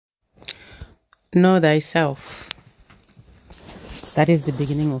Know thyself. That is the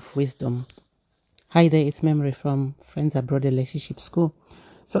beginning of wisdom. Hi there, it's Memory from Friends Abroad Relationship School.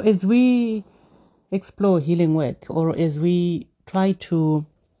 So as we explore healing work, or as we try to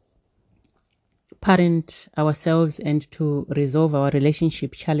parent ourselves and to resolve our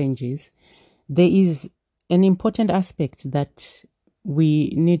relationship challenges, there is an important aspect that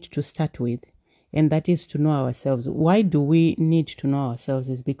we need to start with, and that is to know ourselves. Why do we need to know ourselves?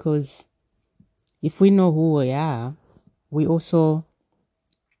 Is because if we know who we are, we also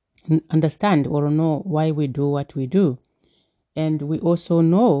understand or know why we do what we do. And we also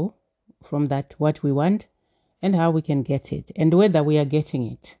know from that what we want and how we can get it, and whether we are getting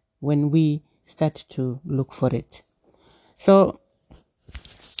it when we start to look for it. So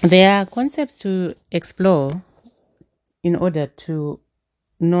there are concepts to explore in order to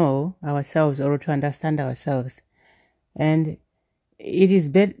know ourselves or to understand ourselves. And it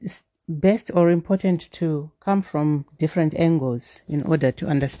is best or important to come from different angles in order to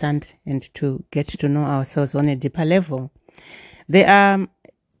understand and to get to know ourselves on a deeper level. There are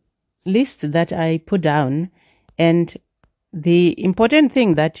lists that I put down, and the important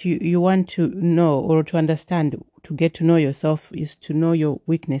thing that you want to know or to understand to get to know yourself is to know your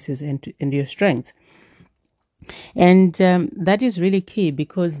weaknesses and your strengths. And that is really key,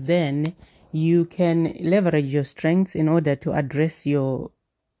 because then you can leverage your strengths in order to address your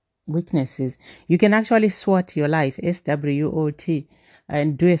weaknesses. You can actually SWOT your life, SWOT,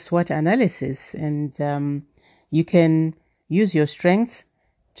 and do a SWOT analysis. And you can use your strengths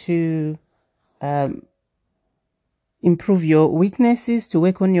to improve your weaknesses, to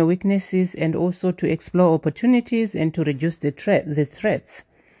work on your weaknesses, and also to explore opportunities and to reduce the threats.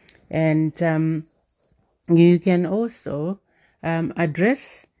 And you can also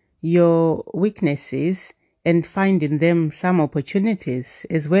address your weaknesses and find in them some opportunities,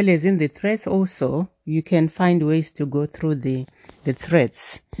 as well as in the threats. Also, you can find ways to go through the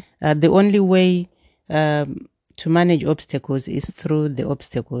threats. The only way to manage obstacles is through the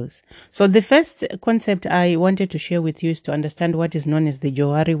obstacles. So the first concept I wanted to share with you is to understand what is known as the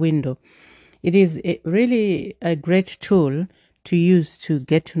Johari window. It is really a great tool to use to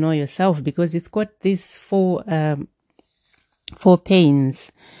get to know yourself, because it's got these four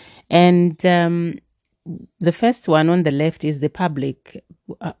panes. And the first one on the left is the public.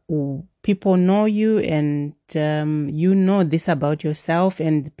 People know you, and you know this about yourself,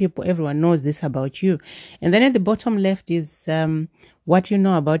 and everyone knows this about you. And then at the bottom left is what you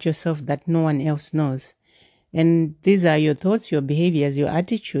know about yourself that no one else knows. And these are your thoughts, your behaviors, your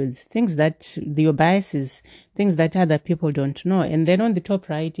attitudes, things that your biases, things that other people don't know. And then on the top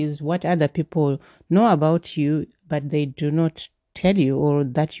right is what other people know about you, but they do not tell you, or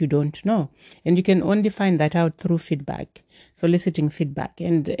that you don't know. And you can only find that out through feedback, soliciting feedback.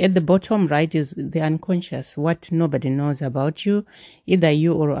 And at the bottom right is the unconscious, what nobody knows about you, either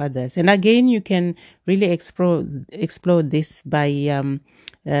you or others. And again, you can really explore this by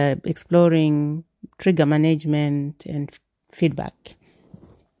exploring trigger management and feedback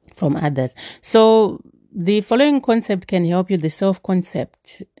from others. So the following concept can help you: the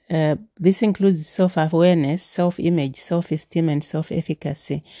self-concept. This includes self-awareness, self-image, self-esteem, and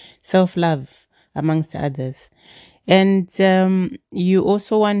self-efficacy, self-love, amongst others. And you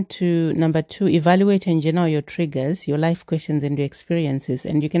also want to, number 2, evaluate and journal your triggers, your life questions, and your experiences,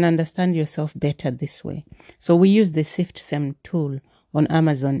 and you can understand yourself better this way. So we use the SIFT-SAM tool on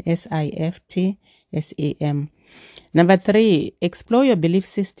Amazon, SIFT-SAM. Number 3, explore your belief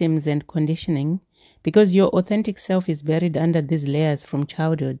systems and conditioning, because your authentic self is buried under these layers from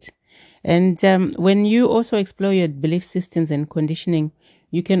childhood. And when you also explore your belief systems and conditioning,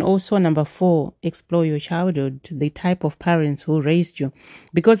 you can also, number 4, explore your childhood, the type of parents who raised you.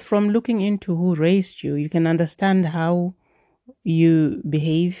 Because from looking into who raised you, you can understand how you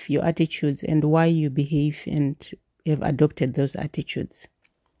behave, your attitudes, and why you behave and have adopted those attitudes,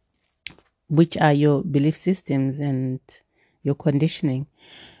 which are your belief systems and your conditioning.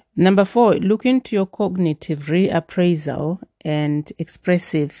 Number 4, look into your cognitive reappraisal and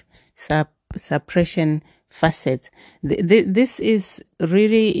expressive suppression facets. This is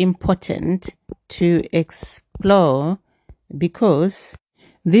really important to explore, because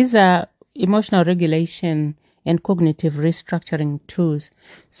these are emotional regulation and cognitive restructuring tools.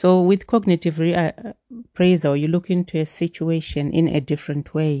 So with cognitive reappraisal, you look into a situation in a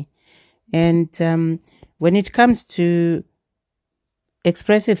different way. And when it comes to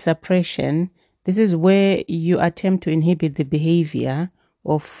expressive suppression, this is where you attempt to inhibit the behavior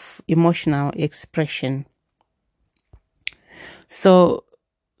of emotional expression. So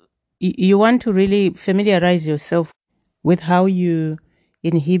you want to really familiarize yourself with how you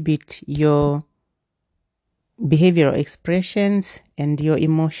inhibit your behavioral expressions, and your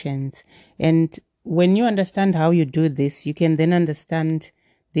emotions. And when you understand how you do this, you can then understand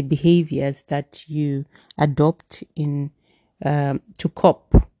the behaviors that you adopt in to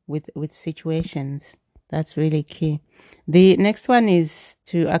cope with situations. That's really key. The next one is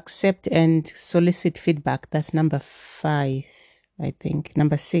to accept and solicit feedback. That's number 5, I think.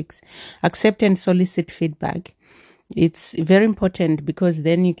 Number 6, accept and solicit feedback. It's very important because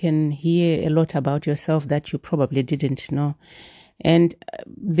then you can hear a lot about yourself that you probably didn't know. And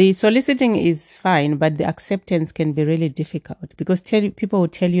the soliciting is fine, but the acceptance can be really difficult because people will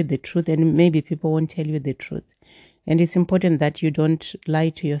tell you the truth and maybe people won't tell you the truth. And it's important that you don't lie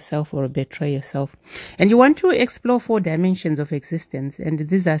to yourself or betray yourself. And you want to explore 4 dimensions of existence. And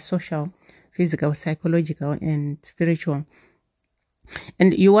these are social, physical, psychological, and spiritual.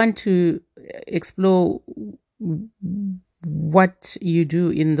 And you want to explore what you do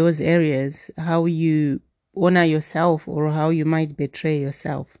in those areas, how you honor yourself or how you might betray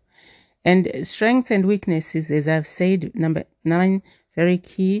yourself. And strengths and weaknesses, as I've said, number 9, very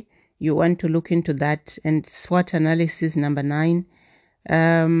key. You want to look into that. And SWOT analysis, number 9.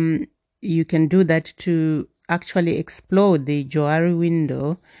 You can do that to actually explore the Johari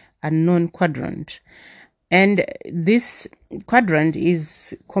window unknown quadrant. And this quadrant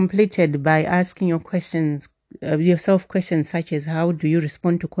is completed by asking yourself questions such as how do you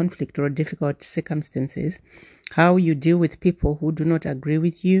respond to conflict or difficult circumstances, how you deal with people who do not agree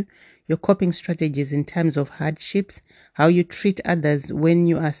with you, your coping strategies in times of hardships, how you treat others when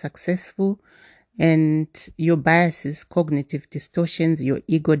you are successful, and your biases, cognitive distortions, your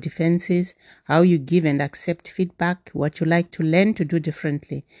ego defenses, how you give and accept feedback, what you like to learn to do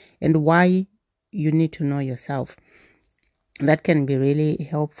differently, and why you need to know yourself. That can be really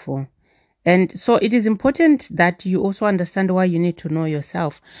helpful. And so it is important that you also understand why you need to know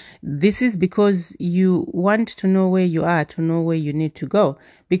yourself. This is because you want to know where you are, to know where you need to go,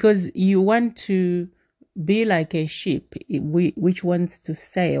 because you want to be like a ship which wants to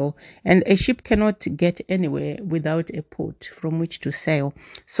sail, and a ship cannot get anywhere without a port from which to sail.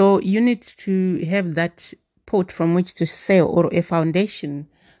 So you need to have that port from which to sail, or a foundation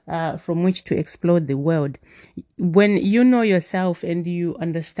from which to explore the world. When you know yourself and you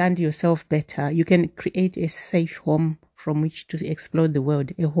understand yourself better, you can create a safe home from which to explore the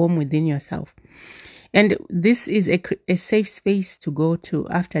world, a home within yourself. And this is a safe space to go to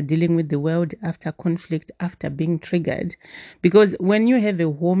after dealing with the world, after conflict, after being triggered. Because when you have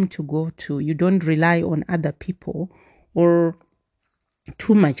a home to go to, you don't rely on other people, or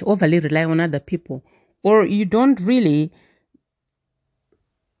too much overly rely on other people, or you don't really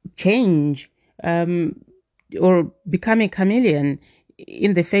change or become a chameleon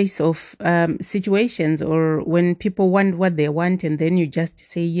in the face of situations, or when people want what they want and then you just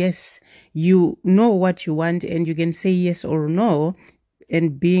say yes. You know what you want and you can say yes or no,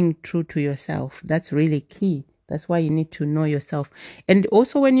 and being true to yourself. That's really key. That's why you need to know yourself. And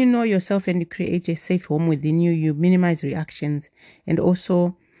also when you know yourself and you create a safe home within you, you minimize reactions, and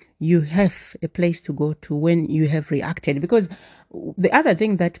also you have a place to go to when you have reacted. Because the other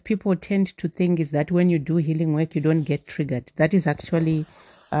thing that people tend to think is that when you do healing work, you don't get triggered. That is actually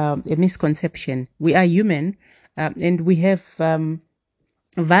a misconception. We are human, and we have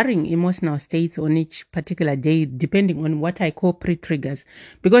varying emotional states on each particular day, depending on what I call pre-triggers,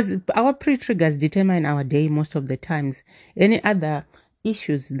 because our pre-triggers determine our day most of the times. Any other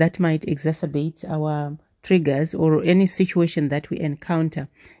issues that might exacerbate our triggers, or any situation that we encounter.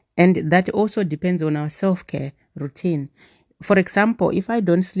 And that also depends on our self-care routine. For example, if I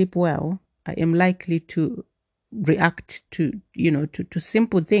don't sleep well, I am likely to react to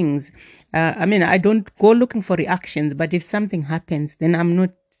simple things. I don't go looking for reactions, but if something happens, then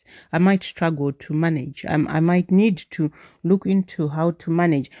I might struggle to manage. I might need to look into how to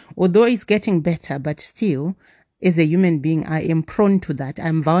manage, although it's getting better, but still, as a human being, I am prone to that.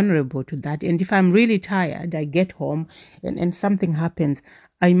 I'm vulnerable to that. And if I'm really tired, I get home and something happens,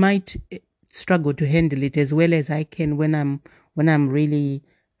 I might struggle to handle it as well as I can when I'm really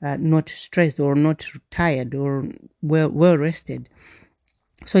not stressed or not tired or well rested.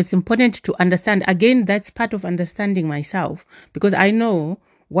 So it's important to understand. Again, that's part of understanding myself, because I know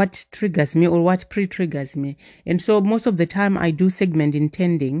what triggers me or what pre-triggers me. And so most of the time I do segment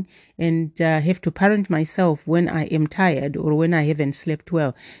intending and have to parent myself when I am tired or when I haven't slept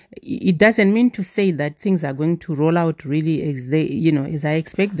well. It doesn't mean to say that things are going to roll out really as I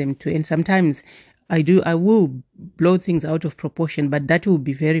expect them to. And sometimes I will blow things out of proportion, but that will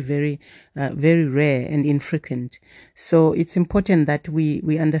be very, very, very rare and infrequent. So it's important that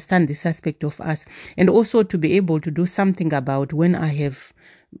we understand this aspect of us, and also to be able to do something about when I have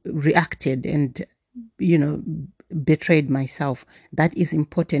reacted and betrayed myself. That is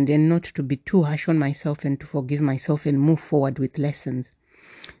important, and not to be too harsh on myself, and to forgive myself and move forward with lessons.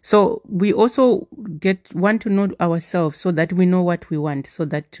 So we also want to know ourselves so that we know what we want, so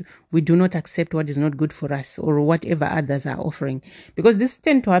that we do not accept what is not good for us or whatever others are offering. Because this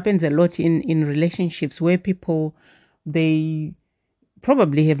tends to happen a lot in relationships where people, they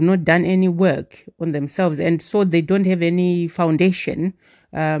probably have not done any work on themselves, and so they don't have any foundation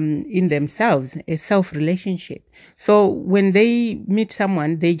in themselves, a self-relationship. So when they meet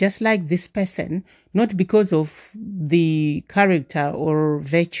someone, they just like this person, not because of the character or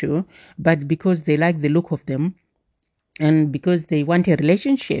virtue, but because they like the look of them and because they want a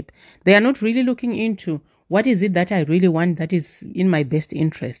relationship. They are not really looking into what is it that I really want that is in my best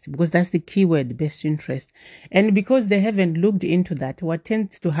interest, because that's the key word, best interest. And because they haven't looked into that, what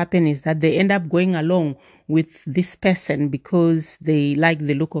tends to happen is that they end up going along with this person because they like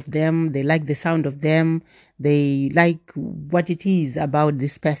the look of them, they like the sound of them, they like what it is about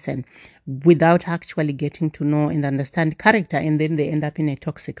this person, without actually getting to know and understand character, and then they end up in a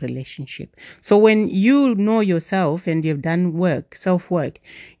toxic relationship. So when you know yourself and you've done self-work,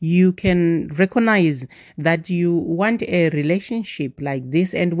 you can recognize that you want a relationship like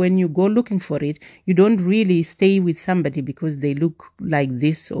this, and when you go looking for it, you don't really stay with somebody because they look like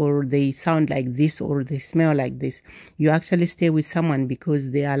this or they sound like this or they smell like this. You actually stay with someone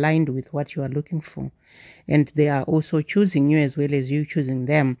because they are aligned with what you are looking for, and they are also choosing you as well as you choosing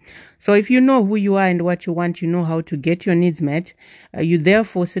them. So if you know who you are and what you want, you know how to get your needs met. You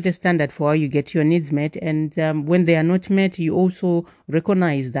therefore set a standard for how you get your needs met. And when they are not met, you also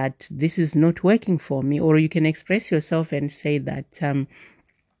recognize that this is not working for me, or you can express yourself and say that,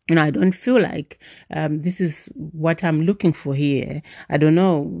 I don't feel like this is what I'm looking for here. I don't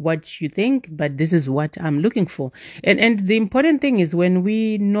know what you think, but this is what I'm looking for. And the important thing is, when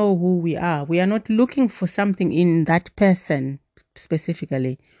we know who we are not looking for something in that person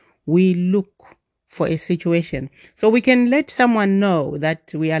specifically. We look for a situation. So we can let someone know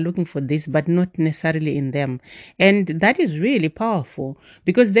that we are looking for this, but not necessarily in them. And that is really powerful,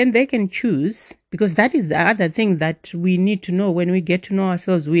 because then they can choose, because that is the other thing that we need to know. When we get to know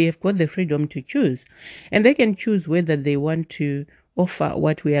ourselves, we have got the freedom to choose, and they can choose whether they want to offer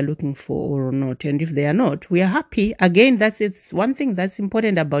what we are looking for or not. And if they are not, we are happy. Again, it's one thing that's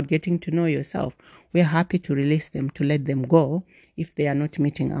important about getting to know yourself. We are happy to release them, to let them go if they are not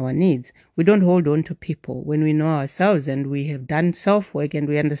meeting our needs. We don't hold on to people. When we know ourselves and we have done self-work and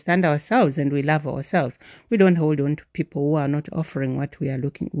we understand ourselves and we love ourselves, we don't hold on to people who are not offering what we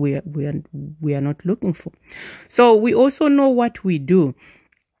are not looking for. So we also know what we do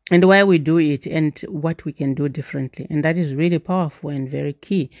and why we do it and what we can do differently. And that is really powerful and very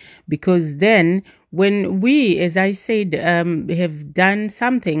key, because then when we, as I said, have done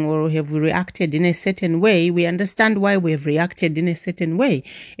something or have reacted in a certain way, we understand why we have reacted in a certain way.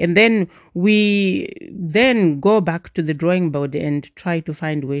 And then we then go back to the drawing board and try to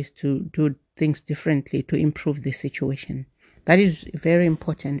find ways to do things differently to improve the situation. That is very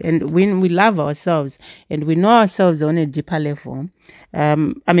important. And when we love ourselves and we know ourselves on a deeper level,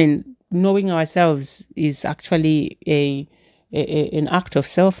 knowing ourselves is actually an act of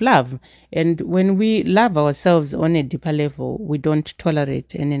self-love. And when we love ourselves on a deeper level, we don't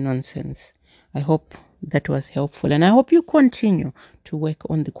tolerate any nonsense. I hope that was helpful. And I hope you continue to work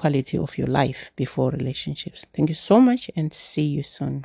on the quality of your life before relationships. Thank you so much, and see you soon.